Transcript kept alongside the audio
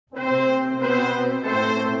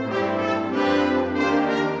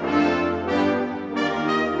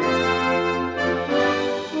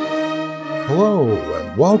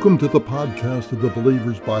Welcome to the podcast of the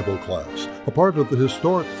Believer's Bible Class, a part of the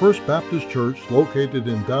historic First Baptist Church located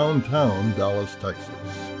in downtown Dallas, Texas.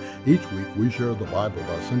 Each week we share the Bible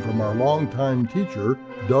lesson from our longtime teacher,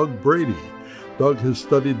 Doug Brady. Doug has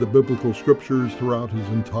studied the biblical scriptures throughout his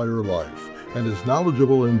entire life and is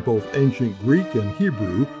knowledgeable in both ancient Greek and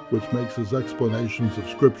Hebrew, which makes his explanations of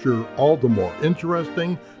scripture all the more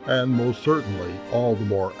interesting and most certainly all the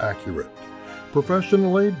more accurate.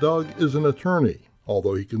 Professionally, Doug is an attorney,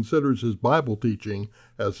 although he considers his Bible teaching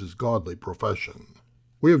as his godly profession.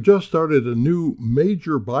 We have just started a new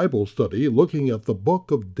major Bible study looking at the book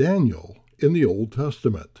of Daniel in the Old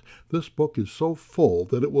Testament. This book is so full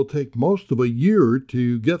that it will take most of a year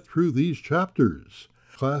to get through these chapters.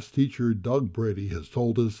 Class teacher Doug Brady has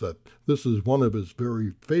told us that this is one of his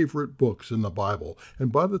very favorite books in the Bible,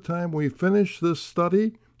 and by the time we finish this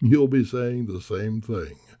study, you'll be saying the same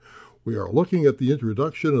thing. We are looking at the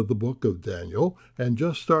introduction of the book of Daniel and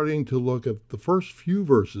just starting to look at the first few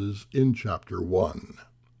verses in chapter 1.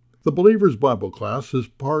 The Believer's Bible Class is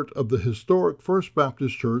part of the historic First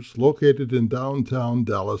Baptist Church located in downtown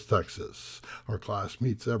Dallas, Texas. Our class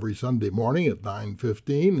meets every Sunday morning at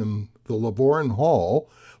 9:15 in the Lavorne Hall,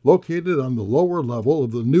 located on the lower level of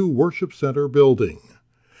the new Worship Center building.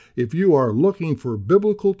 If you are looking for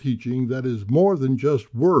biblical teaching that is more than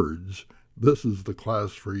just words, this is the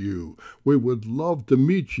class for you. We would love to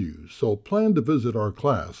meet you, so plan to visit our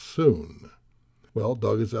class soon. Well,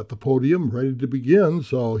 Doug is at the podium ready to begin,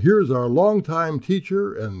 so here's our longtime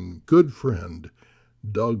teacher and good friend,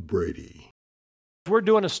 Doug Brady. We're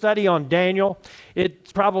doing a study on Daniel.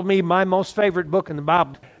 It's probably my most favorite book in the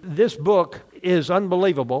Bible. This book is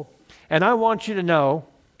unbelievable, and I want you to know,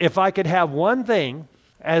 if I could have one thing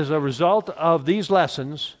as a result of these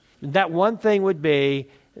lessons, that one thing would be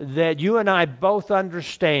that you and I both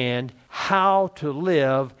understand how to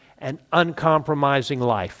live an uncompromising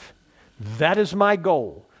life. That is my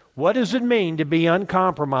goal. What does it mean to be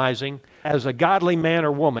uncompromising as a godly man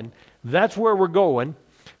or woman? That's where we're going.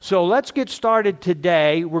 So let's get started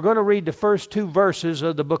today. We're going to read the first two verses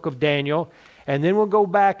of the book of Daniel, and then we'll go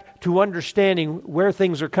back to understanding where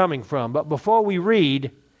things are coming from. But before we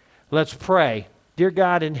read, let's pray. Dear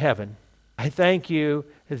God in heaven, I thank you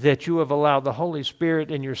that you have allowed the Holy Spirit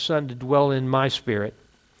and your Son to dwell in my spirit,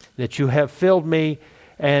 that you have filled me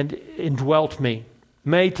and indwelt me.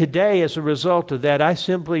 May today, as a result of that, I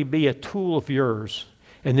simply be a tool of yours,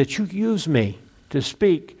 and that you use me to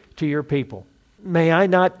speak to your people. May I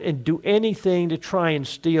not do anything to try and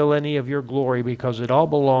steal any of your glory, because it all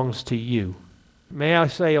belongs to you. May I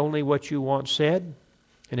say only what you want said,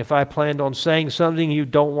 and if I planned on saying something you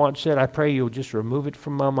don't want said, I pray you'll just remove it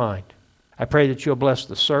from my mind. I pray that you'll bless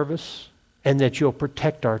the service and that you'll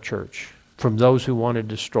protect our church from those who want to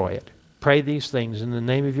destroy it. Pray these things in the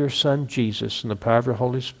name of your Son, Jesus, and the power of your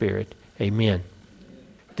Holy Spirit. Amen.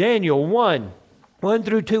 Daniel 1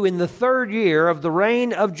 through 2. In the third year of the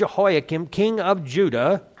reign of Jehoiakim, king of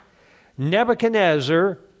Judah,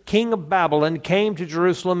 Nebuchadnezzar, king of Babylon, came to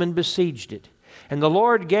Jerusalem and besieged it. And the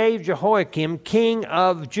Lord gave Jehoiakim, king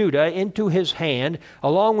of Judah, into his hand,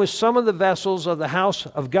 along with some of the vessels of the house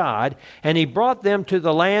of God. And he brought them to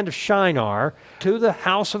the land of Shinar, to the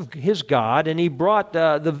house of his God. And he brought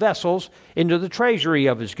the vessels into the treasury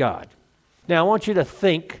of his God. Now, I want you to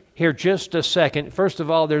think here just a second. First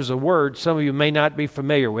of all, there's a word some of you may not be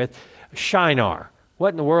familiar with, Shinar. What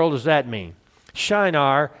in the world does that mean?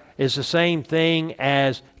 Shinar is the same thing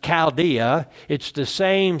as Chaldea. It's the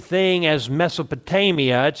same thing as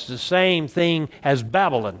Mesopotamia. It's the same thing as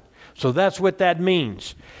Babylon. So that's what that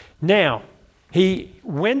means. Now,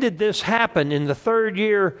 when did this happen? In the third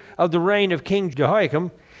year of the reign of King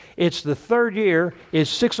Jehoiakim. It's the third year, is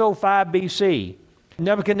 605 BC.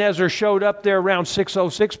 Nebuchadnezzar showed up there around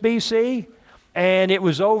 606 BC, and it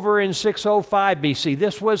was over in 605 BC.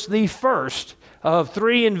 This was the first of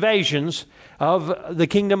three invasions of the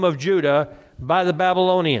kingdom of Judah by the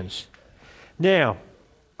Babylonians. Now,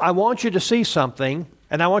 I want you to see something,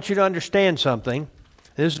 and I want you to understand something.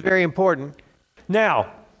 This is very important.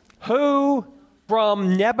 Now, who,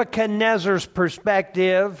 from Nebuchadnezzar's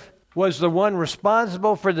perspective, was the one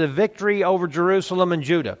responsible for the victory over Jerusalem and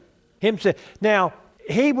Judah? Himself. Now,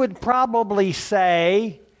 he would probably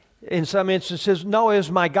say, in some instances, no, it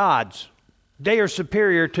was my gods. They are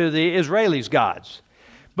superior to the Israelis' gods.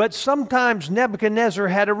 But sometimes Nebuchadnezzar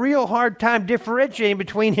had a real hard time differentiating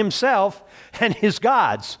between himself and his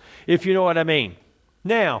gods, if you know what I mean.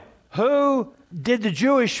 Now, who did the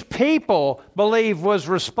Jewish people believe was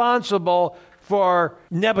responsible for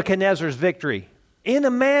Nebuchadnezzar's victory? In a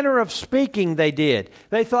manner of speaking, they did.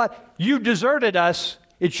 They thought, you deserted us.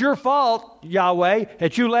 It's your fault, Yahweh,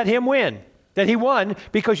 that you let him win. that he won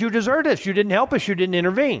because you deserted us. You didn't help us. You didn't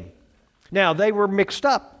intervene. Now, they were mixed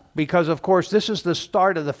up because, of course, this is the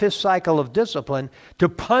start of the fifth cycle of discipline to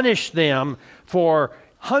punish them for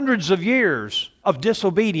hundreds of years of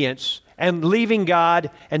disobedience and leaving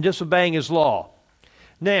God and disobeying his law.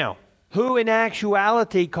 Now, who in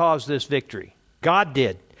actuality caused this victory? God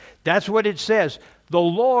did. That's what it says. The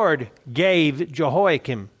Lord gave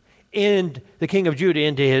Jehoiakim, the king of Judah,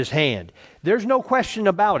 into his hand. There's no question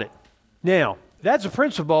about it. Now, that's a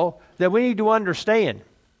principle that we need to understand.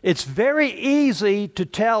 It's very easy to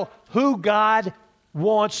tell who God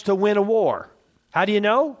wants to win a war. How do you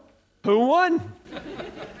know? Who won?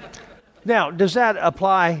 Now, does that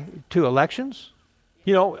apply to elections?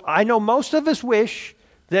 You know, I know most of us wish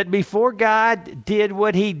that before God did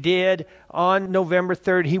what he did on November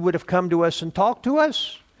 3rd, he would have come to us and talked to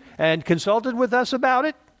us and consulted with us about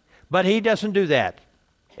it, but he doesn't do that.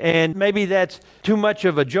 And maybe that's too much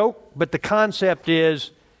of a joke, but the concept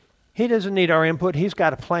is he doesn't need our input. He's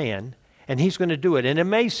got a plan, and he's going to do it. And it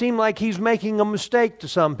may seem like he's making a mistake to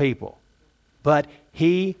some people, but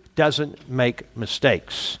he doesn't make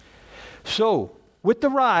mistakes. So, with the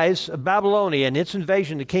rise of Babylonia and its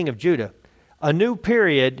invasion of the king of Judah, a new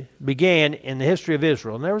period began in the history of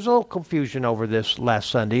Israel. And there was a little confusion over this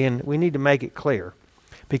last Sunday, and we need to make it clear.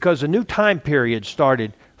 Because a new time period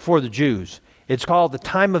started for the Jews. It's called the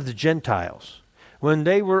time of the Gentiles, when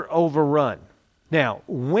they were overrun. Now,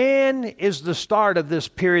 when is the start of this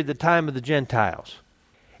period, the time of the Gentiles?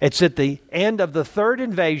 It's at the end of the third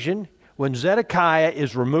invasion, when Zedekiah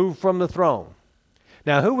is removed from the throne.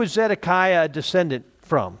 Now, who was Zedekiah a descendant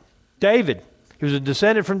from? David. He was a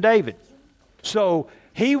descendant from David. So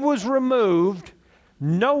he was removed.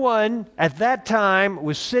 No one at that time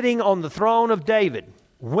was sitting on the throne of David.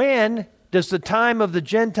 When does the time of the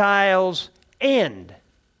Gentiles end?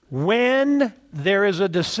 When there is a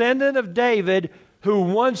descendant of David who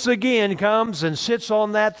once again comes and sits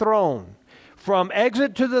on that throne. From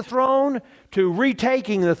exit to the throne to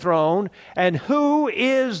retaking the throne. And who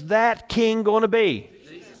is that king going to be?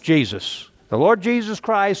 Jesus. The Lord Jesus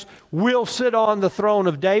Christ will sit on the throne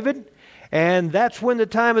of David. And that's when the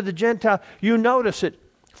time of the Gentile, you notice it.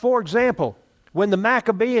 For example, when the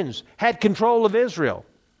Maccabees had control of Israel,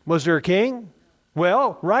 was there a king?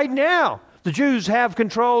 Well, right now, the Jews have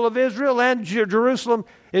control of Israel and Jerusalem.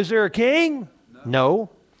 Is there a king? No.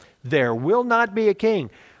 There will not be a king.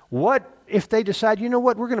 What if they decide, you know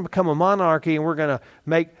what, we're going to become a monarchy and we're going to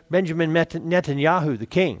make Benjamin Netanyahu the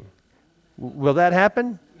king? Will that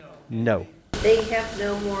happen? No. They have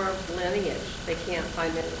no more lineage. They can't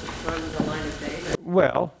find it from the line of David.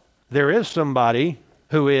 Well, there is somebody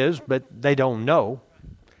who is, but they don't know.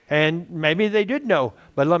 And maybe they did know.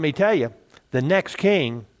 But let me tell you, the next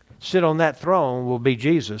king sit on that throne will be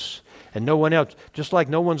Jesus and no one else. Just like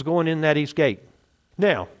no one's going in that east gate.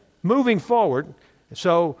 Now, moving forward,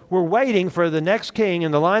 so we're waiting for the next king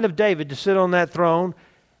in the line of David to sit on that throne.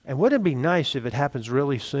 And wouldn't it be nice if it happens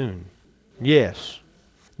really soon? Yes.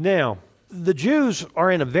 Now, the Jews are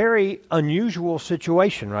in a very unusual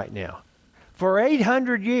situation right now. For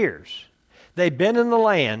 800 years, they've been in the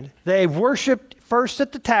land. They've worshiped first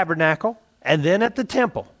at the tabernacle and then at the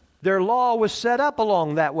temple. Their law was set up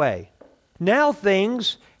along that way. Now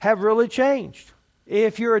things have really changed.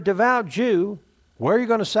 If you're a devout Jew, where are you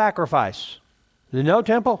going to sacrifice? There's no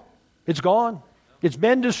temple. It's gone. It's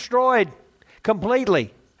been destroyed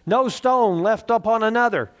completely. No stone left upon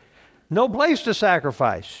another. No place to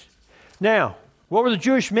sacrifice. Now, what were the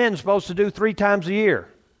Jewish men supposed to do 3 times a year?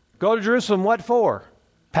 Go to Jerusalem, what for?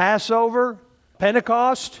 Passover,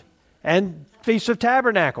 Pentecost, and Feast of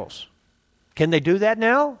Tabernacles. Can they do that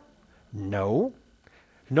now? No.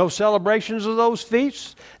 No celebrations of those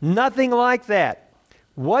feasts? Nothing like that.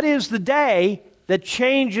 What is the day that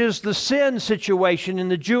changes the sin situation in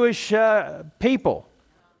the Jewish people?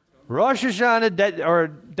 Rosh Hashanah, or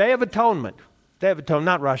Day of Atonement. Day of Atonement,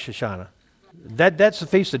 not Rosh Hashanah. That's the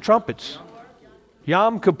Feast of Trumpets.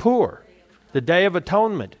 Yom Kippur, the Day of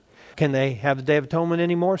Atonement. Can they have the Day of Atonement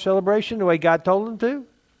anymore celebration the way God told them to?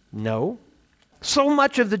 No. So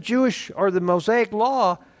much of the Jewish or the Mosaic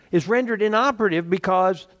law is rendered inoperative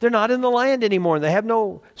because they're not in the land anymore. They have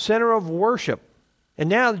no center of worship. And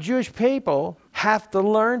now the Jewish people have to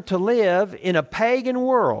learn to live in a pagan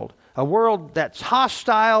world, a world that's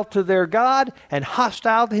hostile to their God and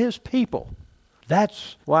hostile to his people.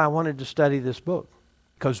 That's why I wanted to study this book,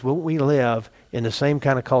 because we live in the same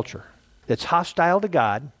kind of culture that's hostile to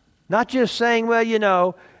God, not just saying, well, you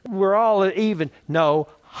know, we're all even. No,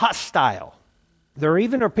 hostile. There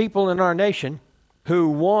even are people in our nation who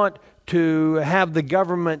want to have the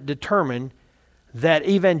government determine that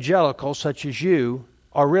evangelicals such as you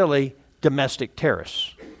are really domestic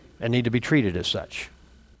terrorists and need to be treated as such.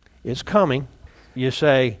 It's coming. You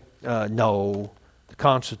say, no, the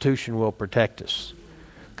Constitution will protect us.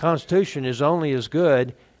 The Constitution is only as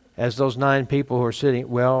good as those 9 people who are sitting,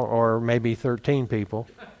 well, or maybe 13 people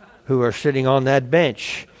who are sitting on that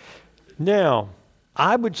bench. Now,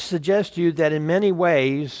 I would suggest to you that in many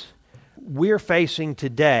ways, we're facing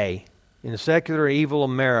today in the secular evil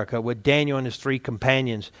America what Daniel and his 3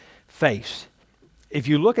 companions faced. If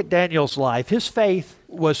you look at Daniel's life, his faith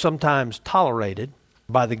was sometimes tolerated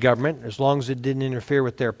by the government as long as it didn't interfere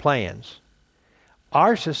with their plans.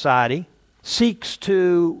 Our society seeks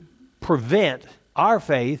to prevent our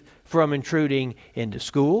faith from intruding into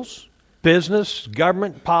schools, business,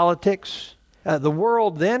 government, politics. The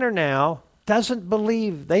world then or now doesn't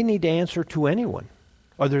believe they need to answer to anyone,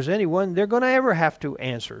 or there's anyone they're going to ever have to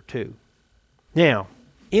answer to. Now,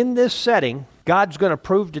 in this setting, God's going to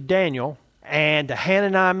prove to Daniel and to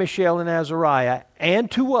Hananiah, Mishael, and Azariah,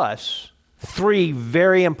 and to us, 3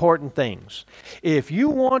 very important things. If you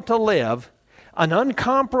want to live an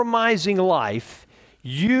uncompromising life,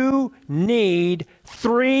 you need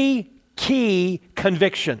 3 key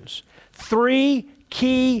convictions. 3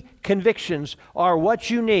 key convictions are what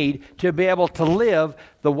you need to be able to live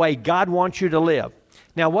the way God wants you to live.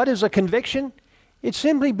 Now, what is a conviction? It's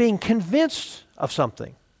simply being convinced of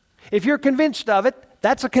something. If you're convinced of it,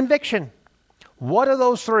 that's a conviction. What are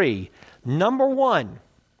those 3? Number 1,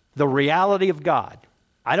 the reality of God.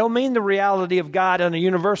 I don't mean the reality of God in a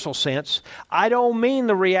universal sense. I don't mean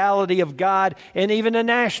the reality of God in even a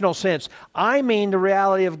national sense. I mean the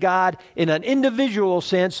reality of God in an individual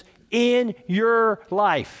sense in your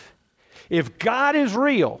life. If God is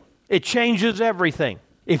real, it changes everything.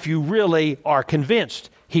 If you really are convinced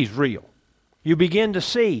He's real, you begin to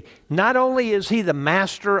see not only is He the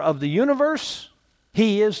master of the universe,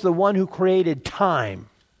 He is the one who created time.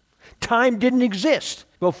 Time didn't exist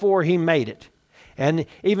before He made it. And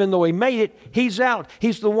even though He made it, He's out.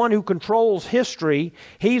 He's the one who controls history.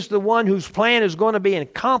 He's the one whose plan is going to be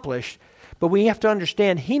accomplished. But we have to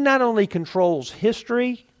understand, He not only controls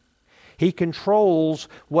history, He controls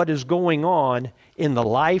what is going on in the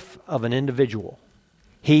life of an individual.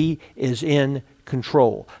 He is in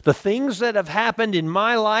control. The things that have happened in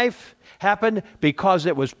my life happened because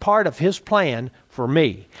it was part of His plan for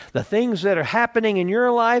me. The things that are happening in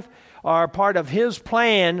your life are part of His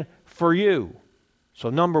plan for you.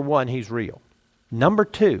 So number 1, He's real. Number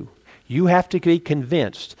 2, you have to be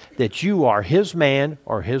convinced that you are His man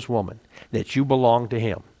or His woman, that you belong to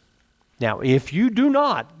Him. Now, if you do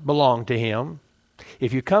not belong to Him,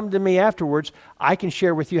 if you come to me afterwards, I can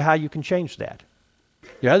share with you how you can change that.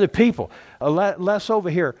 The other people, Les over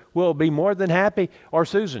here, will be more than happy, or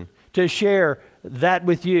Susan, to share that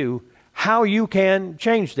with you, how you can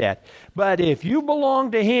change that. But if you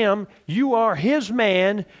belong to Him, you are His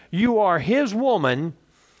man, you are His woman,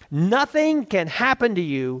 nothing can happen to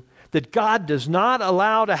you that God does not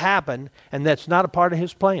allow to happen, and that's not a part of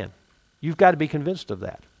His plan. You've got to be convinced of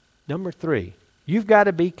that. Number 3, you've got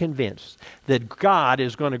to be convinced that God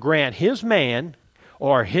is going to grant His man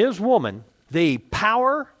or His woman the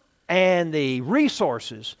power and the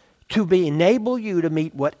resources to enable you to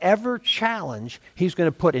meet whatever challenge He's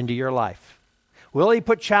going to put into your life. Will He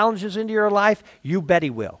put challenges into your life? You bet He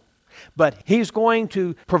will. But He's going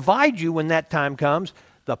to provide you, when that time comes,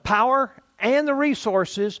 the power and the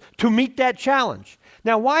resources to meet that challenge.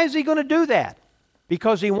 Now, why is He going to do that?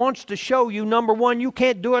 Because He wants to show you, number 1, you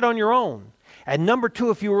can't do it on your own. And number 2,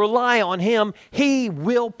 if you rely on Him, He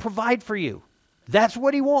will provide for you. That's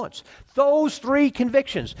what He wants. Those 3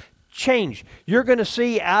 convictions change. You're going to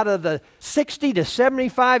see out of the 60 to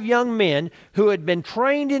 75 young men who had been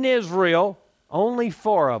trained in Israel, only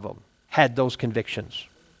 4 of them had those convictions.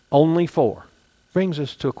 Only 4. Brings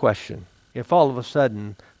us to a question. If all of a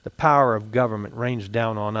sudden the power of government rains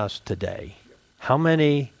down on us today, how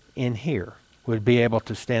many in here would be able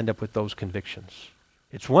to stand up with those convictions?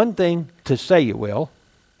 It's one thing to say you will.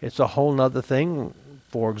 It's a whole nother thing.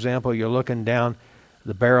 For example, you're looking down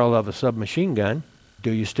the barrel of a submachine gun.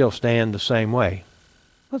 Do you still stand the same way?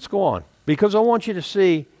 Let's go on, because I want you to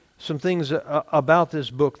see some things about this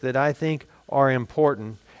book that I think are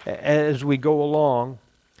important as we go along.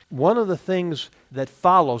 One of the things that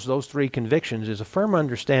follows those 3 convictions is a firm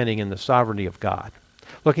understanding in the sovereignty of God.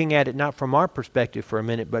 Looking at it not from our perspective for a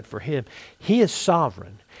minute, but for Him. He is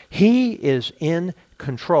sovereign. He is in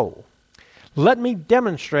control. Let me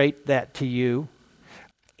demonstrate that to you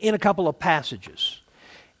in a couple of passages.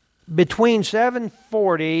 Between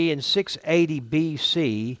 740 and 680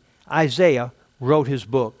 BC, Isaiah wrote his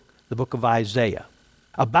book, the book of Isaiah.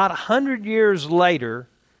 About 100 years later,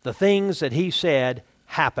 the things that he said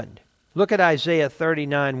happened. Look at Isaiah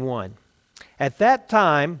 39:1. At that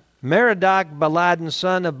time, Merodach-Baladan,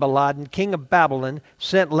 son of Baladan, king of Babylon,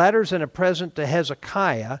 sent letters and a present to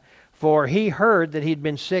Hezekiah, for he heard that he had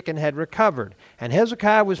been sick and had recovered. And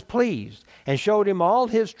Hezekiah was pleased, and showed him all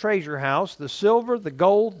his treasure house, the silver, the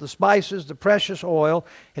gold, the spices, the precious oil,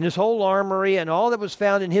 and his whole armory, and all that was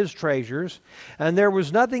found in his treasures. And there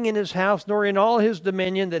was nothing in his house, nor in all his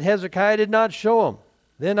dominion, that Hezekiah did not show him.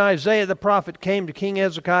 Then Isaiah the prophet came to King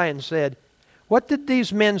Hezekiah and said, What did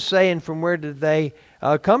these men say, and from where did they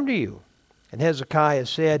come to you? And Hezekiah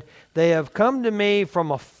said, They have come to me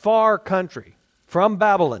from a far country, from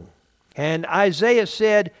Babylon. And Isaiah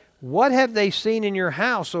said, What have they seen in your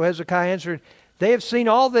house? So Hezekiah answered, They have seen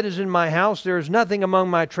all that is in my house. There is nothing among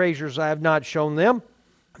my treasures I have not shown them.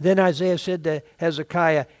 Then Isaiah said to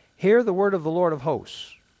Hezekiah, Hear the word of the Lord of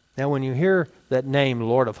hosts. Now when you hear that name,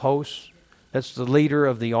 Lord of hosts, that's the leader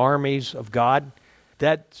of the armies of God.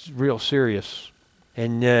 That's real serious.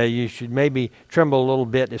 And you should maybe tremble a little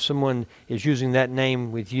bit if someone is using that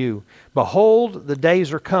name with you. Behold, the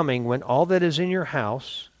days are coming when all that is in your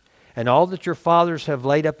house and all that your fathers have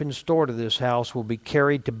laid up in store to this house will be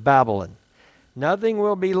carried to Babylon. Nothing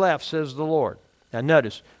will be left, says the Lord. Now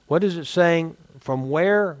notice, what is it saying? From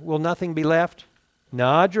where will nothing be left?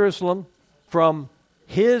 Not Jerusalem. From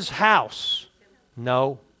his house.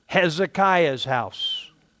 No, Hezekiah's house.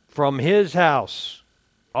 From his house.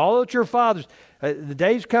 All that your fathers, the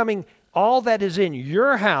day's coming, all that is in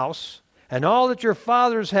your house and all that your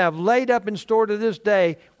fathers have laid up in store to this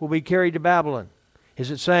day will be carried to Babylon. Is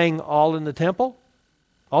it saying all in the temple?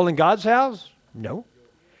 All in God's house? No.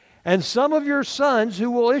 And some of your sons who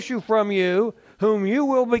will issue from you, whom you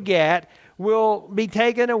will beget, will be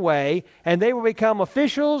taken away, and they will become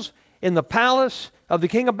officials in the palace of the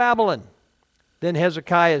king of Babylon. Then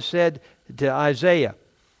Hezekiah said to Isaiah,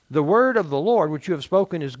 The word of the Lord which you have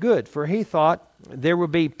spoken is good, for he thought there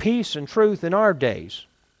would be peace and truth in our days.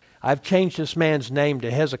 I've changed this man's name to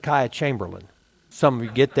Hezekiah Chamberlain. Some of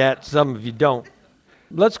you get that, some of you don't.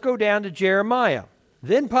 Let's go down to Jeremiah.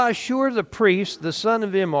 Then Pashur the priest, the son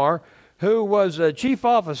of Immer, who was a chief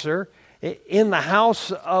officer in the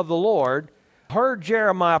house of the Lord, heard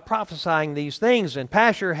Jeremiah prophesying these things. And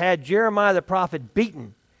Pashur had Jeremiah the prophet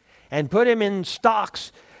beaten and put him in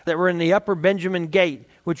stocks that were in the upper Benjamin gate,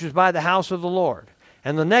 which was by the house of the Lord.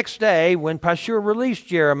 And the next day, when Pashur released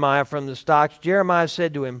Jeremiah from the stocks, Jeremiah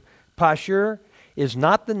said to him, Pashur, is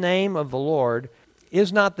not the name of the Lord,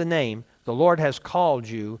 the Lord has called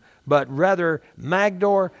you, but rather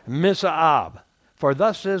Magdor Misaab. For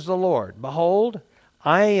thus says the Lord, Behold,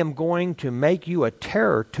 I am going to make you a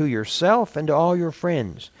terror to yourself and to all your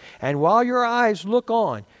friends. And while your eyes look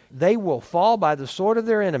on, they will fall by the sword of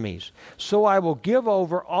their enemies. So I will give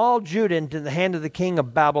over all Judah into the hand of the king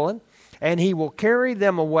of Babylon, and he will carry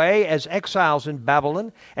them away as exiles in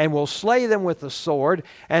Babylon, and will slay them with the sword.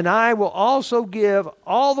 And I will also give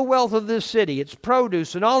all the wealth of this city, its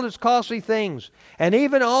produce, and all its costly things, and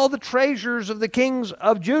even all the treasures of the kings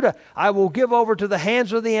of Judah, I will give over to the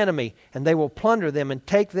hands of the enemy, and they will plunder them and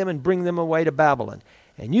take them and bring them away to Babylon.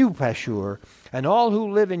 And you, Pashur, and all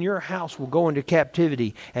who live in your house will go into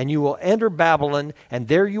captivity, and you will enter Babylon, and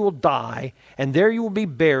there you will die, and there you will be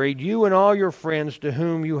buried, you and all your friends to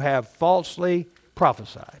whom you have falsely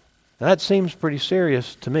prophesied. Now, that seems pretty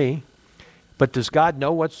serious to me, but does God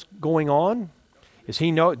know what's going on? Does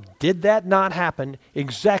he know? Did that not happen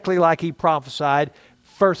exactly like he prophesied,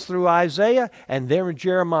 first through Isaiah and then in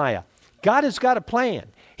Jeremiah? God has got a plan.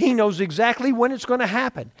 He knows exactly when it's going to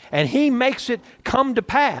happen. And he makes it come to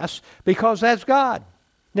pass because that's God.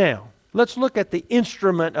 Now, let's look at the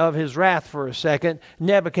instrument of his wrath for a second,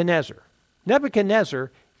 Nebuchadnezzar. Nebuchadnezzar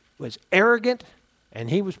was arrogant and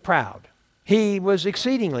he was proud. He was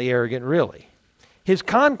exceedingly arrogant, really. His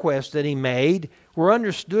conquests that he made were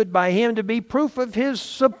understood by him to be proof of his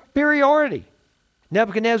superiority.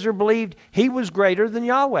 Nebuchadnezzar believed he was greater than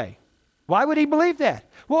Yahweh. Why would he believe that?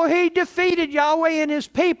 Well, he defeated Yahweh and his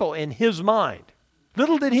people in his mind.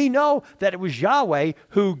 Little did he know that it was Yahweh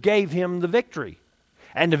who gave him the victory.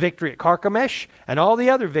 And the victory at Carchemish and all the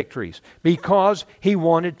other victories, because he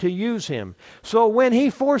wanted to use him. So when he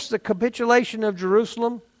forced the capitulation of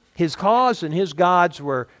Jerusalem, his cause and his gods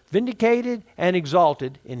were vindicated and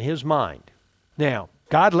exalted in his mind. Now,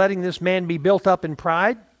 God letting this man be built up in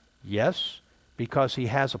pride? Yes, because he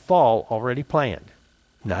has a fall already planned.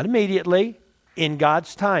 Not immediately, in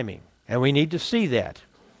God's timing. And we need to see that.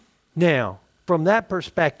 Now, from that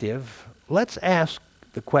perspective, let's ask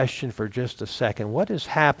the question for just a second. What is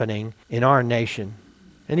happening in our nation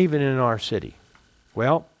and even in our city?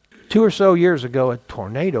 Well, 2 or so years ago, a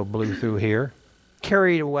tornado blew through here.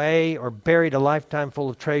 carried away or buried a lifetime full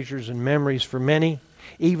of treasures and memories for many,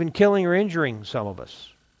 even killing or injuring some of us.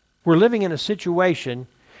 We're living in a situation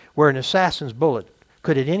where an assassin's bullet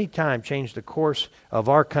could at any time change the course of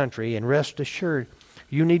our country, and rest assured,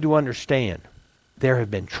 you need to understand, there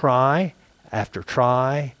have been try after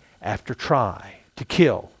try after try to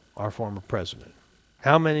kill our former president.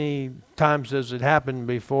 How many times does it happen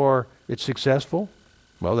before it's successful?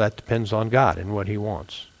 Well, that depends on God and what He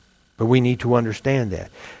wants. But we need to understand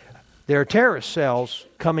that. There are terrorist cells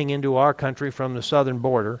coming into our country from the southern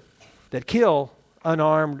border that kill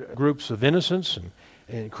unarmed groups of innocents, and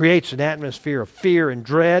it creates an atmosphere of fear and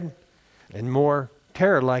dread, and more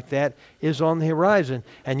terror like that is on the horizon.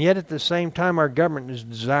 And yet at the same time, our government is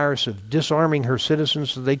desirous of disarming her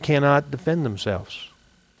citizens so they cannot defend themselves.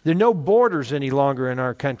 There are no borders any longer in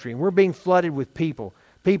our country, and we're being flooded with people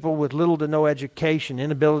with little to no education,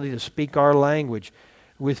 inability to speak our language,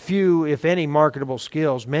 with few, if any, marketable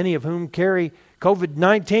skills, many of whom carry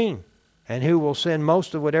COVID-19, and who will send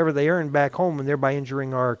most of whatever they earn back home and thereby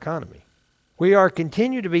injuring our economy. We are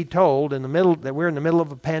continue to be told that we're in the middle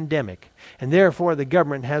of a pandemic, and therefore the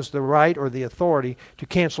government has the right or the authority to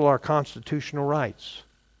cancel our constitutional rights.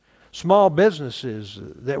 Small businesses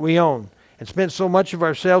that we own and spend so much of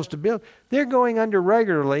ourselves to build, they're going under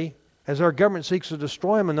regularly as our government seeks to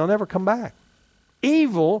destroy them, and they'll never come back.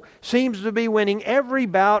 Evil seems to be winning every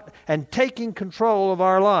bout and taking control of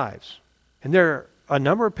our lives. And there are a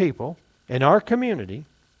number of people in our community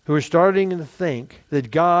who are starting to think that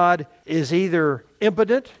God is either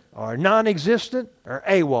impotent or non-existent or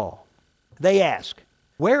AWOL. They ask,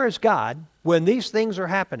 where is God when these things are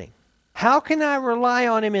happening? How can I rely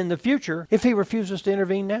on Him in the future if He refuses to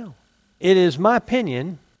intervene now? It is my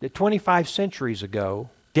opinion that 25 centuries ago,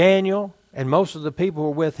 Daniel and most of the people who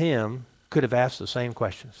were with him could have asked the same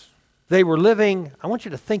questions. They were living, I want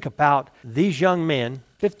you to think about these young men,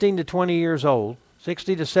 15 to 20 years old,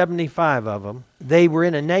 60 to 75 of them. They were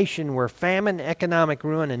in a nation where famine, economic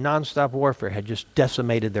ruin, and nonstop warfare had just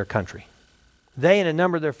decimated their country. They and a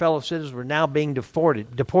number of their fellow citizens were now being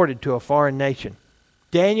deported to a foreign nation.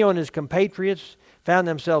 Daniel and his compatriots found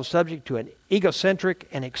themselves subject to an egocentric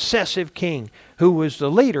and excessive king who was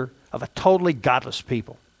the leader of a totally godless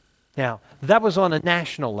people. Now, that was on a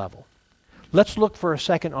national level. Let's look for a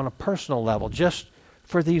second on a personal level, just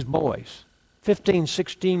for these boys. 15,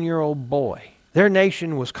 16-year-old boy. Their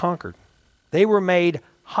nation was conquered. They were made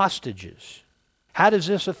hostages. How does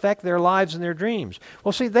this affect their lives and their dreams?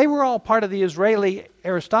 Well, see, they were all part of the Israeli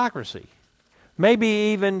aristocracy, maybe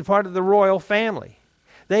even part of the royal family.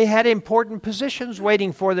 They had important positions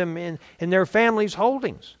waiting for them in their family's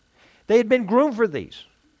holdings. They had been groomed for these.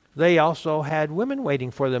 They also had women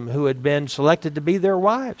waiting for them who had been selected to be their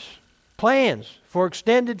wives. Plans for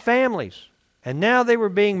extended families. And now they were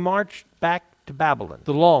being marched back to Babylon,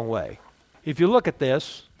 the long way. If you look at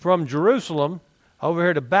this, from Jerusalem over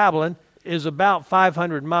here to Babylon is about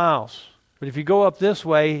 500 miles. But if you go up this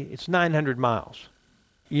way, it's 900 miles.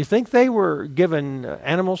 You think they were given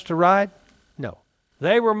animals to ride? No.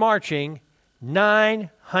 They were marching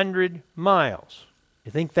 900 miles.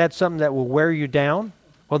 You think that's something that will wear you down?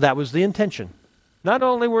 Well, that was the intention. Not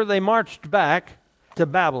only were they marched back to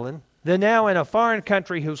Babylon, they're now in a foreign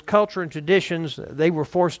country whose culture and traditions they were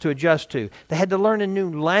forced to adjust to. They had to learn a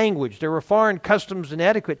new language. There were foreign customs and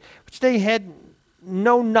etiquette which they had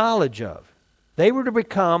no knowledge of. They were to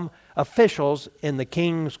become officials in the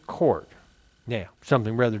king's court. Now,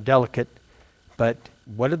 something rather delicate, but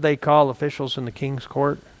what did they call officials in the king's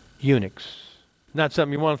court? Eunuchs. Not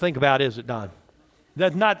something you want to think about, is it, Don?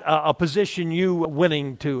 That's not a position you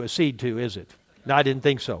willing to accede to, is it? No, I didn't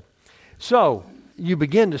think so. So, you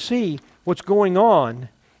begin to see what's going on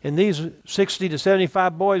in these 60 to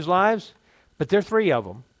 75 boys' lives, but there are three of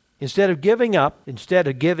them. Instead of giving up, instead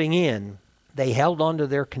of giving in, they held on to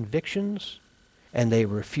their convictions and they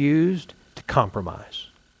refused to compromise.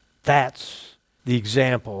 That's the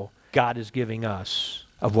example God is giving us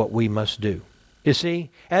of what we must do. You see,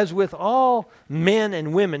 as with all men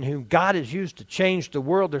and women whom God has used to change the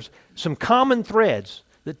world, there's some common threads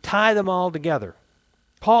that tie them all together.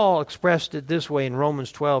 Paul expressed it this way in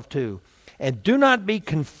Romans 12:2. And do not be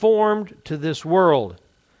conformed to this world,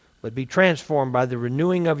 but be transformed by the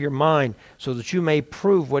renewing of your mind, so that you may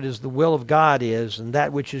prove what is the will of God is, and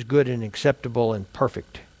that which is good and acceptable and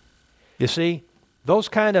perfect. You see, those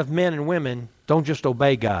kind of men and women don't just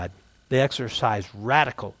obey God. They exercise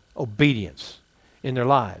radical obedience in their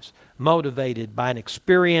lives, motivated by an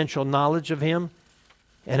experiential knowledge of Him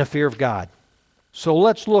and a fear of God. So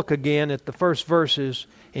let's look again at the first verses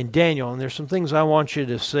in Daniel, and there's some things I want you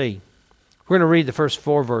to see. We're going to read the first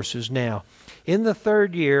 4 verses now. In the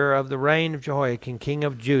 3rd year of the reign of Jehoiakim, king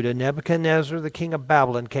of Judah, Nebuchadnezzar, the king of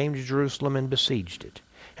Babylon, came to Jerusalem and besieged it.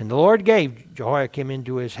 And the Lord gave Jehoiakim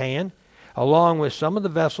into his hand, along with some of the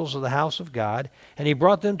vessels of the house of God, and he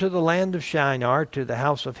brought them to the land of Shinar, to the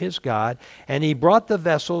house of his God, and he brought the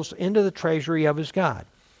vessels into the treasury of his God.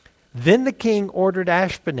 Then the king ordered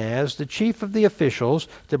Ashpenaz, the chief of the officials,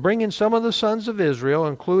 to bring in some of the sons of Israel,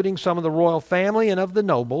 including some of the royal family and of the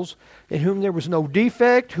nobles, in whom there was no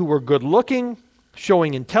defect, who were good-looking,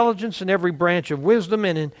 showing intelligence in every branch of wisdom,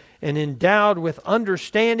 and endowed with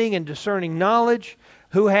understanding and discerning knowledge,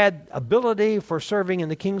 who had ability for serving in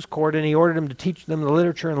the king's court, and he ordered him to teach them the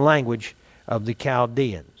literature and language of the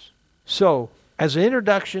Chaldeans. So, as an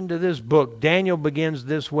introduction to this book, Daniel begins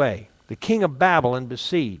this way. The king of Babylon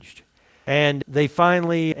besieged, and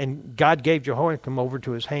God gave Jehoiakim over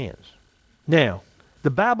to his hands. Now, the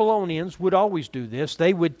Babylonians would always do this.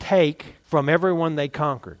 They would take from everyone they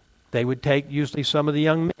conquered. They would take usually some of the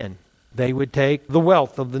young men. They would take the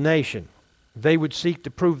wealth of the nation. They would seek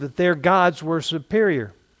to prove that their gods were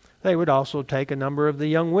superior. They would also take a number of the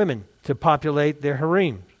young women to populate their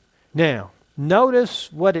harems. Now,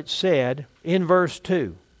 notice what it said in verse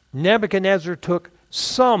 2. Nebuchadnezzar took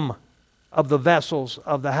some of the vessels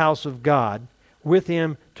of the house of God with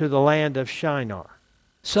him to the land of Shinar.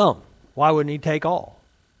 Some. Why wouldn't he take all?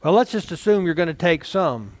 Well, let's just assume you're going to take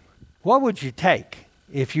some. What would you take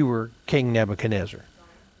if you were King Nebuchadnezzar?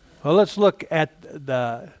 Well, let's look at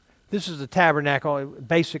this is the tabernacle,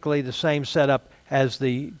 basically the same setup as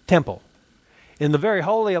the temple. In the very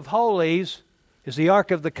Holy of Holies is the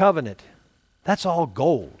Ark of the Covenant. That's all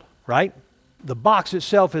gold, right? The box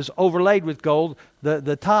itself is overlaid with gold.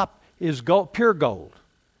 The top is gold, pure gold.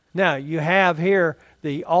 Now, you have here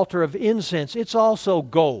the altar of incense. It's also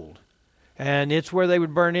gold, and it's where they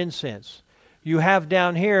would burn incense. You have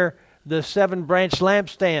down here the 7-branch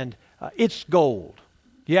lampstand. It's gold.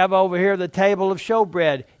 You have over here the table of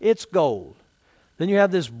showbread. It's gold. Then you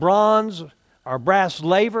have this bronze or brass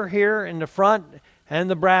laver here in the front, and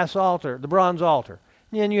the bronze altar.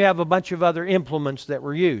 And then you have a bunch of other implements that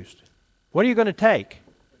were used. What are you going to take?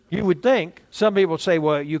 You would think, some people say,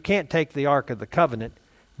 well, you can't take the Ark of the Covenant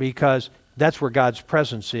because that's where God's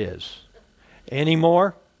presence is.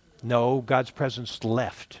 Anymore? No, God's presence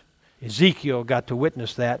left. Ezekiel got to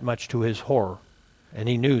witness that, much to his horror. And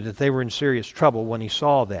he knew that they were in serious trouble when he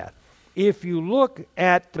saw that. If you look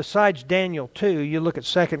at, besides Daniel 2, you look at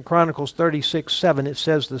 2 Chronicles 36:7, it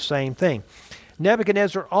says the same thing.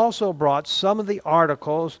 Nebuchadnezzar also brought some of the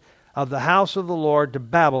articles of the house of the Lord to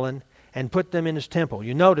Babylon and put them in his temple.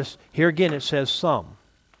 You notice, here again it says some.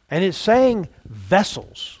 And it's saying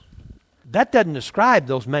vessels. That doesn't describe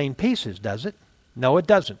those main pieces, does it? No, it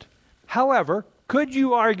doesn't. However, could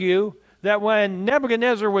you argue that when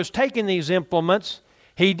Nebuchadnezzar was taking these implements,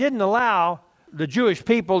 he didn't allow the Jewish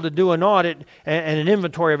people to do an audit and an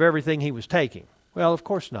inventory of everything he was taking? Well, of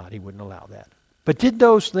course not. He wouldn't allow that. But did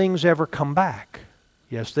those things ever come back?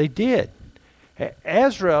 Yes, they did.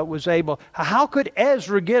 Ezra was able. How could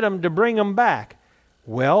Ezra get them to bring them back?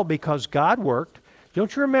 Well, because God worked.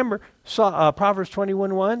 Don't you remember Proverbs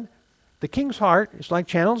 21:1? The king's heart is like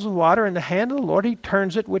channels of water in the hand of the Lord. He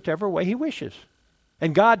turns it whichever way he wishes.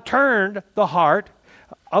 And God turned the heart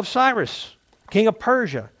of Cyrus, king of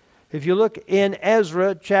Persia. If you look in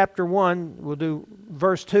Ezra chapter 1, we'll do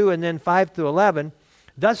verse 2 and then 5 through 11.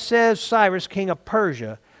 Thus says Cyrus, king of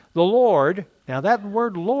Persia, the Lord. Now that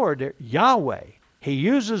word Lord, Yahweh, he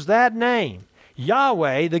uses that name.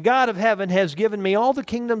 Yahweh, the God of heaven, has given me all the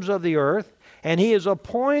kingdoms of the earth, and he has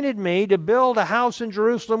appointed me to build a house in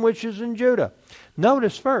Jerusalem, which is in Judah.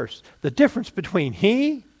 Notice first the difference between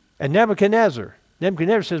he and Nebuchadnezzar.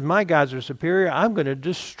 Nebuchadnezzar says, my gods are superior. I'm going to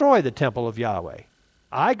destroy the temple of Yahweh.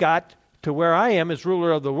 I got to where I am as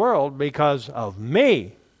ruler of the world because of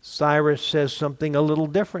me. Cyrus says something a little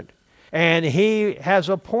different. And he has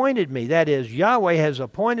appointed me, that is, Yahweh has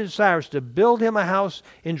appointed Cyrus to build him a house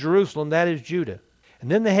in Jerusalem, that is Judah.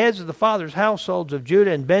 And then the heads of the fathers' households of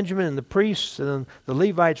Judah and Benjamin and the priests and the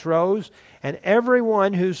Levites rose, and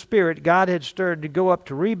everyone whose spirit God had stirred to go up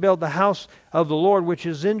to rebuild the house of the Lord which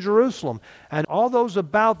is in Jerusalem. And all those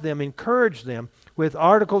about them encouraged them with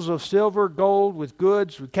articles of silver, gold, with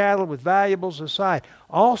goods, with cattle, with valuables aside.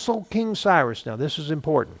 Also King Cyrus, now this is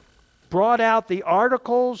important, brought out the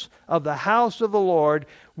articles of the house of the Lord,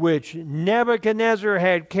 which Nebuchadnezzar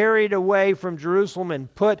had carried away from Jerusalem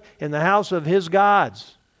and put in the house of his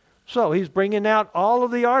gods. So he's bringing out all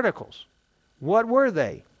of the articles. What were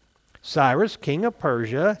they? Cyrus, king of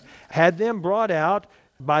Persia, had them brought out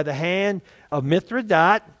by the hand of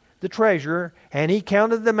Mithridat, the treasurer, and he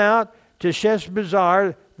counted them out to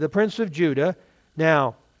Sheshbazzar, the prince of Judah.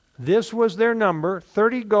 Now, This was their number: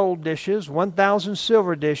 30 gold dishes, 1,000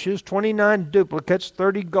 silver dishes, 29 duplicates,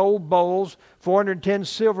 30 gold bowls, 410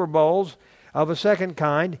 silver bowls of a second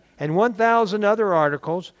kind, and 1,000 other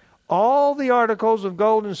articles. All the articles of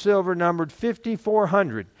gold and silver numbered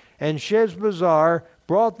 5,400. And Sheshbazzar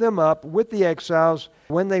brought them up with the exiles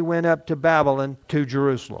when they went up to Babylon to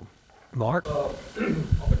Jerusalem. Mark? On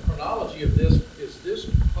the chronology of this, is this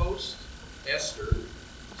post-Esther?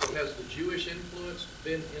 So has the Jewish influence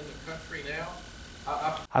been in the country now?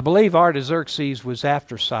 I believe Artaxerxes was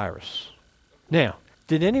after Cyrus. Now,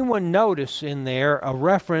 did anyone notice in there a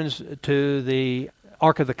reference to the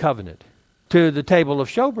Ark of the Covenant, to the table of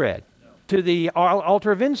showbread, to the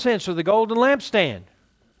altar of incense or the golden lampstand?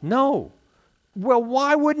 No. Well,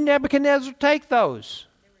 why wouldn't Nebuchadnezzar take those?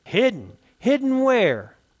 Hidden. Hidden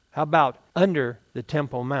where? How about under the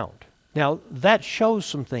Temple Mount? Now, that shows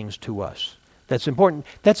some things to us. That's important.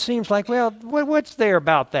 That seems like, well, what's there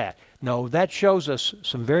about that? No, that shows us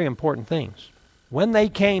some very important things. When they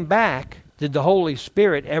came back, did the Holy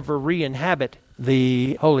Spirit ever re-inhabit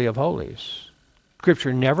the Holy of Holies?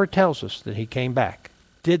 Scripture never tells us that he came back.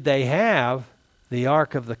 Did they have the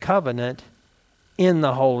Ark of the Covenant in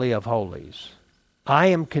the Holy of Holies? I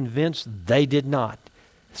am convinced they did not.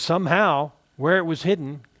 Somehow, where it was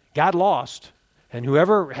hidden, got lost. And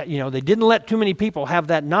whoever, they didn't let too many people have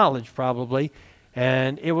that knowledge probably,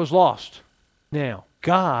 and it was lost. Now,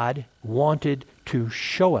 God wanted to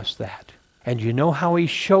show us that. And you know how he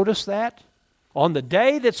showed us that? On the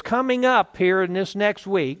day that's coming up here in this next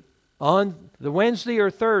week, on the Wednesday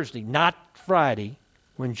or Thursday, not Friday,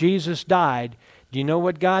 when Jesus died, do you know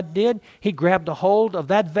what God did? He grabbed a hold of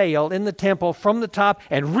that veil in the temple from the top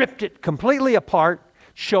and ripped it completely apart,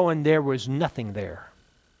 showing there was nothing there.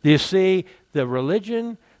 Do you see? The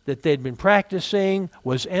religion that they'd been practicing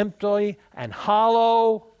was empty and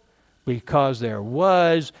hollow because there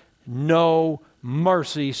was no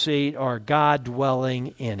mercy seat or God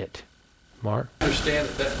dwelling in it. Mark? I understand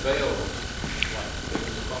that veil was like thick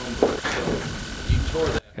as a phone book, so you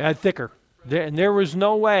tore that. Yeah, thicker. And there was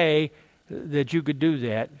no way that you could do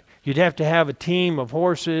that. You'd have to have a team of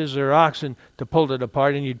horses or oxen to pull it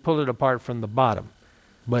apart, and you'd pull it apart from the bottom.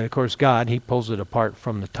 But of course, God, he pulls it apart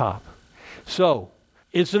from the top. So,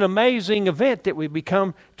 it's an amazing event that we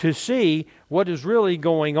become to see what is really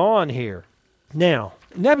going on here. Now,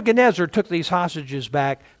 Nebuchadnezzar took these hostages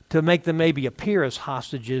back to make them maybe appear as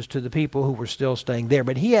hostages to the people who were still staying there,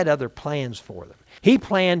 but he had other plans for them. He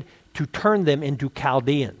planned to turn them into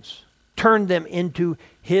Chaldeans, turn them into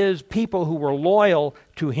his people who were loyal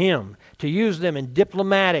to him, to use them in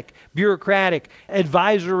diplomatic, bureaucratic,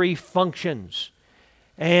 advisory functions.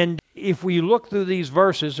 And if we look through these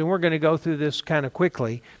verses, and we're going to go through this kind of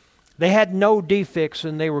quickly, they had no defects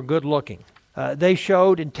and they were good looking. They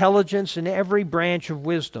showed intelligence in every branch of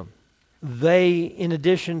wisdom. They, in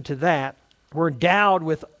addition to that, were endowed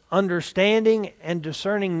with understanding and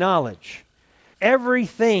discerning knowledge.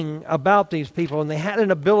 Everything about these people, and they had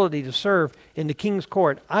an ability to serve in the king's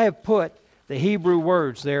court. I have put the Hebrew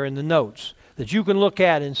words there in the notes that you can look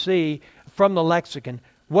at and see from the lexicon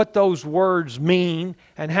what those words mean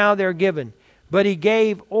and how they're given. But he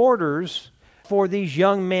gave orders for these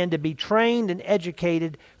young men to be trained and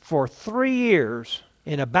educated for 3 years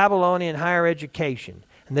in a Babylonian higher education.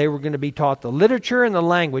 And they were going to be taught the literature and the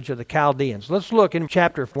language of the Chaldeans. Let's look in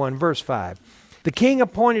chapter 1, verse 5. The king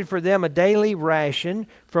appointed for them a daily ration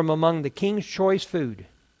from among the king's choice food,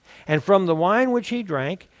 and from the wine which he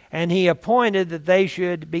drank, and he appointed that they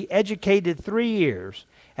should be educated 3 years,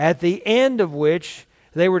 at the end of which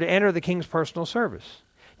they were to enter the king's personal service.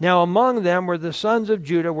 Now among them were the sons of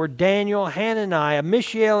Judah, were Daniel, Hananiah,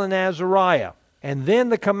 Mishael, and Azariah. And then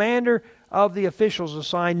the commander of the officials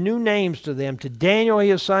assigned new names to them. To Daniel he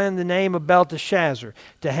assigned the name of Belteshazzar,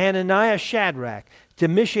 to Hananiah Shadrach, to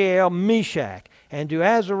Mishael Meshach, and to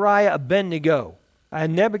Azariah Abednego.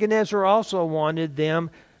 And Nebuchadnezzar also wanted them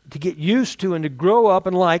to get used to and to grow up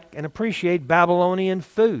and like and appreciate Babylonian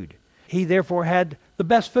food. He therefore had the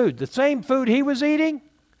best food. The same food he was eating,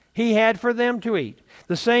 he had for them to eat.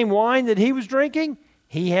 The same wine that he was drinking,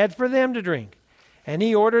 he had for them to drink. And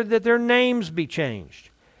he ordered that their names be changed.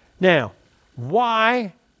 Now,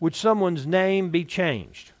 why would someone's name be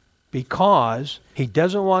changed? Because he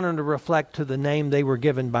doesn't want them to reflect to the name they were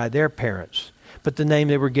given by their parents, but the name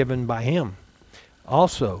they were given by him.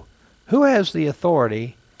 Also, who has the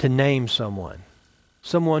authority to name someone?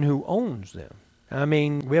 Someone who owns them. I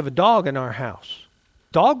mean, we have a dog in our house.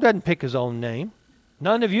 Dog doesn't pick his own name.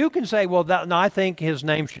 None of you can say, well, no, I think his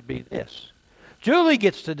name should be this. Julie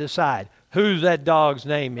gets to decide who that dog's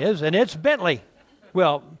name is, and it's Bentley.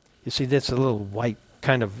 Well, you see, that's a little white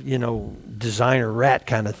kind of, designer rat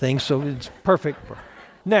kind of thing, so it's perfect.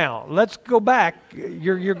 Now, let's go back.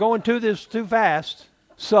 You're going to this too fast.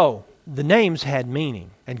 So, the names had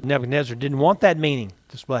meaning, and Nebuchadnezzar didn't want that meaning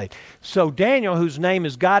displayed. So Daniel, whose name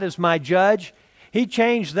is God is my judge, he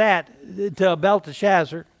changed that to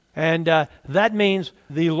Belteshazzar, and that means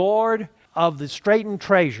the Lord of the straitened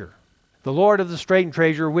treasure. The Lord of the straitened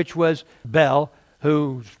treasure, which was Bel,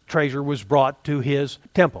 whose treasure was brought to his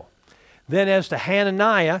temple. Then as to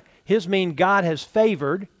Hananiah, his mean God has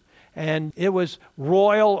favored, and it was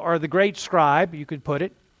royal or the great scribe, you could put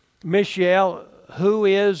it. Mishael, who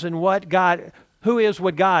is what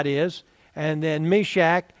God is, and then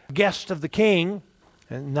Meshach, guest of the king,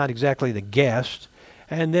 and not exactly the guest,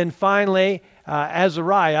 and then finally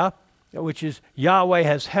Azariah, which is Yahweh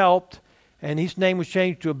has helped, and his name was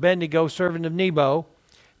changed to Abednego, servant of Nebo.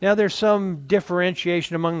 Now there's some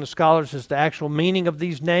differentiation among the scholars as to the actual meaning of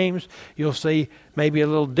these names. You'll see maybe a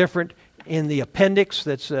little different in the appendix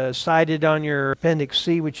that's cited on your Appendix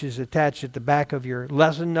C, which is attached at the back of your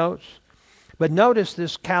lesson notes. But notice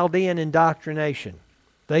this Chaldean indoctrination.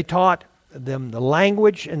 They taught them the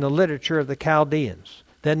language and the literature of the Chaldeans.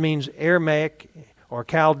 That means Aramaic or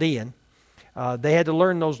Chaldean. They had to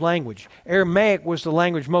learn those languages. Aramaic was the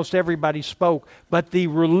language most everybody spoke, but the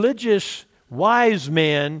religious wise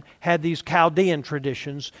men had these Chaldean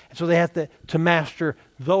traditions, and so they had to master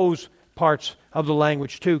those parts of the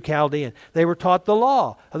language too, Chaldean. They were taught the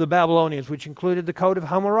law of the Babylonians, which included the code of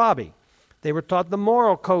Hammurabi. They were taught the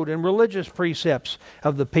moral code and religious precepts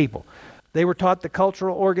of the people. They were taught the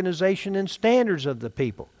cultural organization and standards of the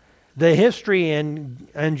people, the history and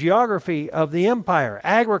geography of the empire,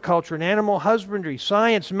 agriculture and animal husbandry,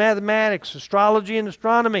 science, mathematics, astrology and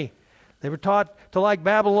astronomy. They were taught to like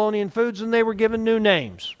Babylonian foods, and they were given new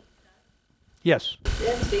names. Yes?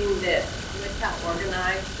 It seemed that with how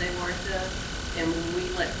organized they were and when we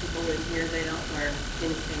let people in here, they don't learn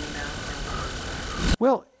anything about it.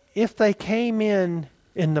 Well, if they came in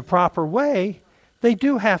the proper way, they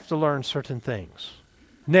do have to learn certain things.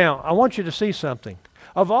 Now, I want you to see something.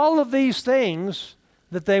 Of all of these things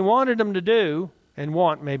that they wanted them to do, and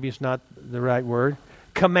want maybe it's not the right word,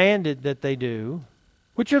 commanded that they do,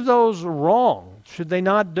 which of those are wrong should they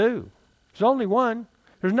not do? There's only one.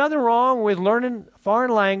 There's nothing wrong with learning a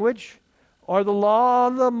foreign language or the law,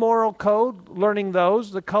 the moral code, learning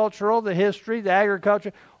those, the cultural, the history, the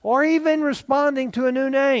agriculture, or even responding to a new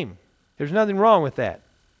name. There's nothing wrong with that.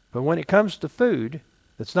 But when it comes to food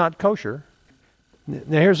that's not kosher,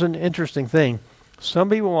 now here's an interesting thing. Some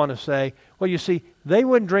people want to say, well, you see, they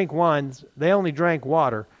wouldn't drink wine. They only drank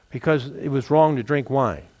water because it was wrong to drink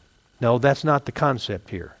wine. No, that's not the concept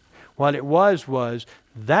here. What it was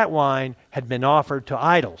that wine had been offered to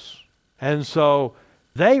idols. And so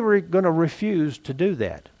they were going to refuse to do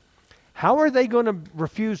that. How are they going to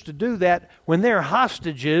refuse to do that when they're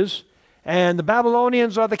hostages and the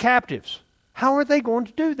Babylonians are the captives? How are they going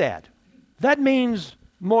to do that? That means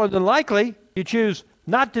more than likely you choose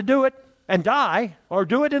not to do it and die, or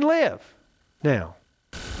do it and live. Now.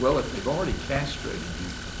 Well, if they've already castrated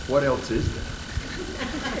you, what else is there?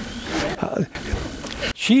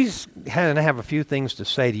 She's going to have a few things to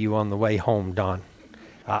say to you on the way home, Don.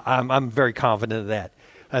 I'm very confident of that.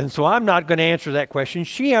 And so I'm not going to answer that question.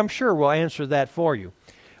 She, I'm sure, will answer that for you.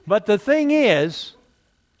 But the thing is,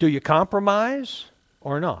 do you compromise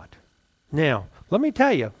or not? Now, let me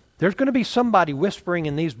tell you, there's going to be somebody whispering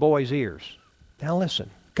in these boys' ears. Now listen,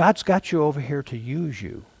 God's got you over here to use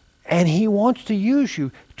you. And He wants to use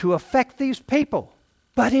you to affect these people.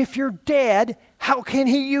 But if you're dead, how can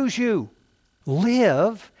He use you?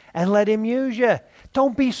 Live and let Him use you.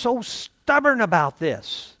 Don't be so stubborn about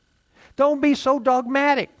this. Don't be so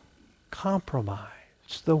dogmatic. Compromise.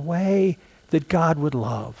 It's the way that God would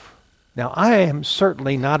love. Now, I am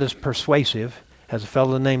certainly not as persuasive as a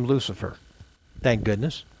fellow named Lucifer. Thank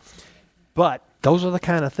goodness. But those are the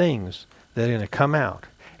kind of things that are going to come out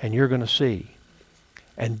and you're going to see.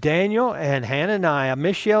 And Daniel and Hananiah,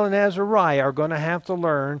 Mishael and Azariah are going to have to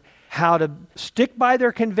learn how to stick by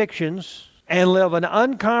their convictions and live an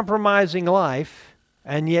uncompromising life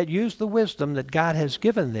and yet use the wisdom that God has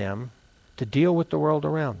given them to deal with the world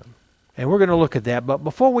around them. And we're going to look at that. But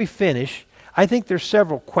before we finish, I think there's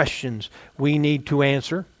several questions we need to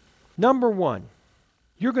answer. Number one,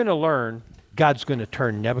 you're going to learn God's going to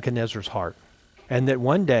turn Nebuchadnezzar's heart. And that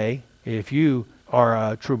one day, if you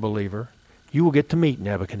are a true believer, you will get to meet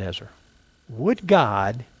Nebuchadnezzar. Would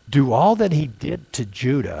God do all that He did to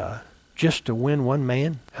Judah just to win one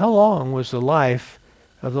man? How long was the life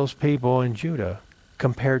of those people in Judah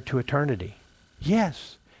compared to eternity?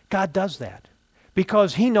 Yes, God does that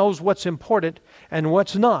because He knows what's important and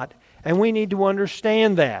what's not. And we need to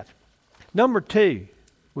understand that. Number two,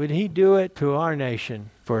 would he do it to our nation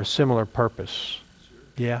for a similar purpose?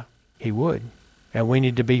 Yeah, he would. And we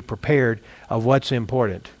need to be prepared of what's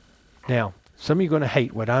important. Now, some of you are going to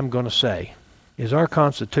hate what I'm going to say. Is our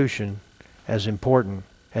Constitution as important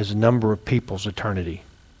as the number of people's eternity?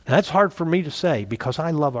 Now, that's hard for me to say because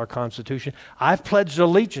I love our Constitution. I've pledged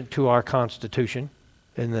allegiance to our Constitution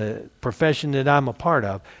in the profession that I'm a part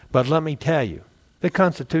of. But let me tell you, the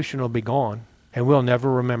Constitution will be gone and we'll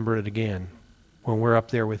never remember it again when we're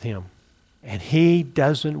up there with him. And he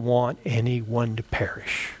doesn't want anyone to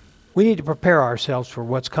perish. We need to prepare ourselves for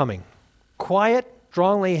what's coming. Quiet,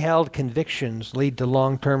 strongly held convictions lead to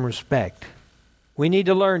long-term respect. We need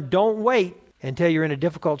to learn, don't wait until you're in a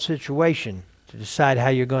difficult situation to decide how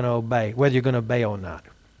you're going to obey, whether you're going to obey or not.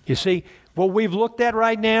 You see, what we've looked at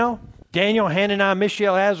right now, Daniel, Hananiah,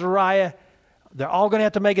 Mishael, Azariah, they're all going to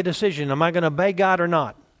have to make a decision. Am I going to obey God or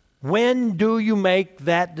not? When do you make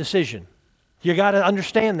that decision? You got to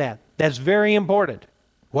understand that. That's very important.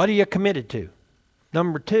 What are you committed to?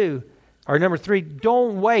 Number three,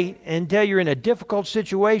 don't wait until you're in a difficult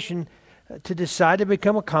situation to decide to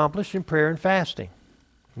become accomplished in prayer and fasting.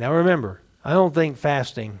 Now remember, I don't think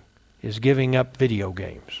fasting is giving up video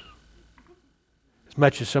games. As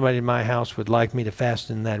much as somebody in my house would like me to fast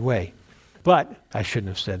in that way. But, I shouldn't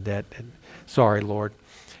have said that. Sorry, Lord.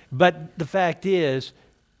 But the fact is,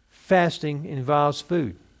 fasting involves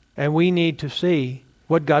food. And we need to see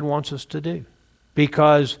what God wants us to do.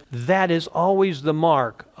 Because that is always the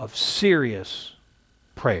mark of serious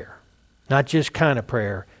prayer. Not just kind of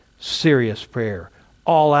prayer, serious prayer,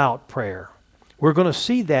 all-out prayer. We're going to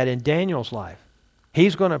see that in Daniel's life.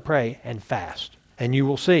 He's going to pray and fast. And you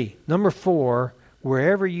will see. Number 4,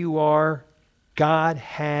 wherever you are, God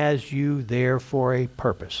has you there for a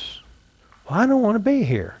purpose. Well, I don't want to be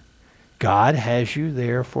here. God has you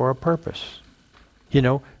there for a purpose. You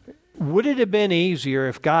know, would it have been easier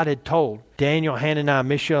if God had told Daniel, Hananiah,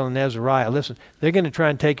 Mishael, and Azariah, listen, they're going to try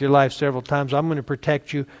and take your life several times. I'm going to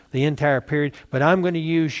protect you the entire period, but I'm going to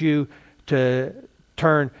use you to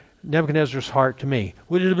turn Nebuchadnezzar's heart to me.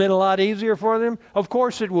 Would it have been a lot easier for them? Of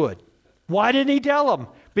course it would. Why didn't he tell them?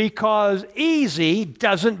 Because easy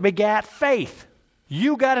doesn't begat faith.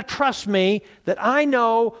 You got to trust me that I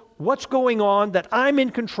know what's going on, that I'm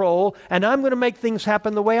in control, and I'm going to make things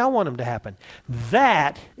happen the way I want them to happen.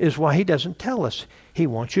 That is why he doesn't tell us. He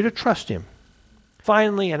wants you to trust him.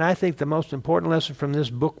 Finally, and I think the most important lesson from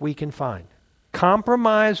this book we can find,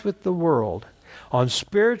 compromise with the world on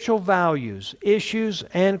spiritual values, issues,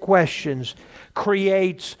 and questions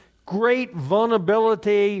creates great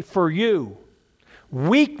vulnerability for you.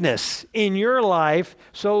 Weakness in your life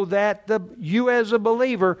so that you as a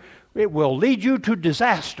believer, it will lead you to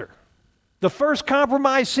disaster. The first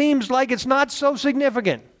compromise seems like it's not so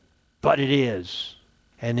significant, but it is.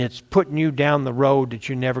 And it's putting you down the road that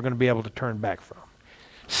you're never going to be able to turn back from.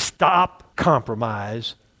 Stop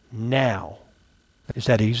compromise now. Is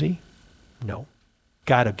that easy? No.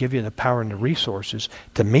 God will give you the power and the resources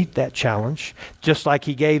to meet that challenge, just like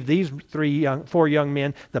he gave these 4 young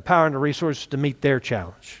men the power and the resources to meet their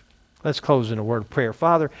challenge. Let's close in a word of prayer.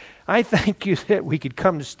 Father, I thank you that we could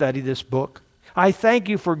come to study this book. I thank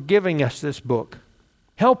you for giving us this book.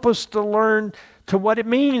 Help us to learn to what it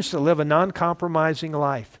means to live a non-compromising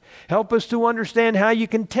life. Help us to understand how we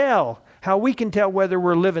can tell whether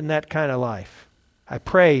we're living that kind of life. I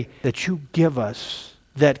pray that you give us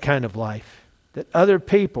that kind of life, that other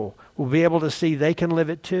people will be able to see they can live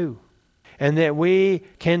it too, and that we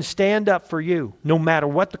can stand up for you no matter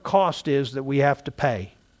what the cost is that we have to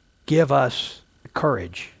pay. Give us the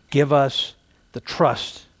courage. Give us the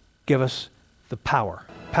trust. Give us the power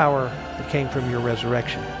that came from your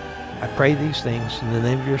resurrection. I pray these things in the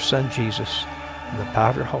name of your Son, Jesus, in the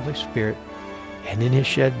power of your Holy Spirit, and in his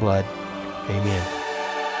shed blood. Amen.